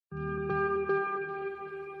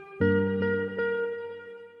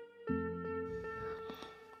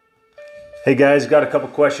Hey guys, got a couple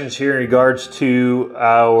questions here in regards to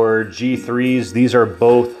our G3's. These are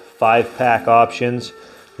both 5-pack options.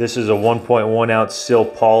 This is a 1.1 ounce sil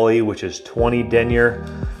poly, which is 20 denier,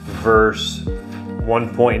 versus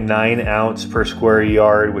 1.9 ounce per square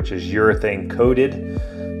yard, which is urethane coated.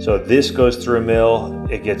 So this goes through a mill,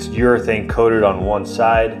 it gets urethane coated on one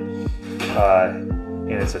side,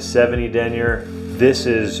 and it's a 70 denier.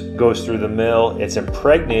 This goes through the mill, it's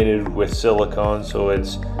impregnated with silicone, so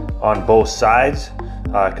it's on both sides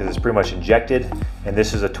because it's pretty much injected, and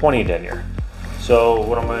this is a 20 denier. So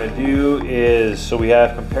what I'm going to do is, so we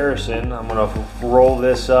have comparison, I'm going to roll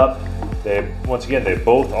this up. Once again, they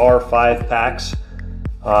both are 5 packs.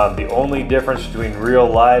 The only difference between real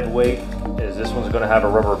live weight is this one's going to have a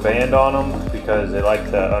rubber band on them because they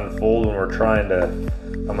like to unfold when we're trying to,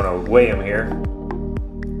 I'm going to weigh them here.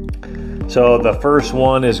 So the first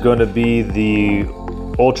one is going to be the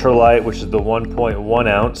ultralight, which is the 1.1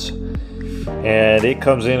 ounce, and it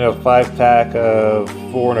comes in a 5-pack of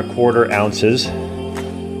 4 1/4 ounces,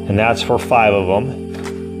 and that's for 5 of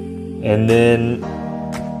them. And then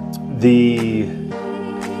the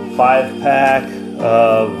 5-pack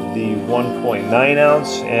of the 1.9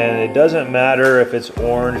 ounce, and it doesn't matter if it's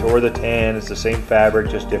orange or the tan, it's the same fabric,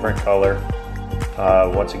 just different color.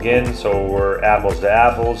 Once again, so we're apples to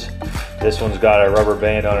apples. This one's got a rubber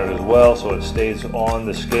band on it as well, so it stays on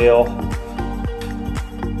the scale.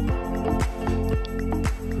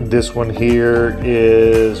 This one here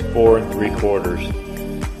is 4 3/4.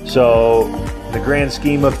 So the grand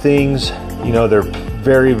scheme of things, you know, they're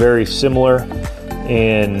very, very similar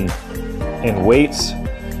in weights.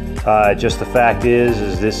 Just the fact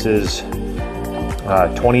is this is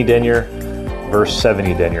 20 denier versus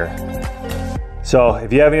 70 denier. So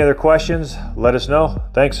if you have any other questions, let us know.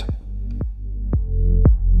 Thanks.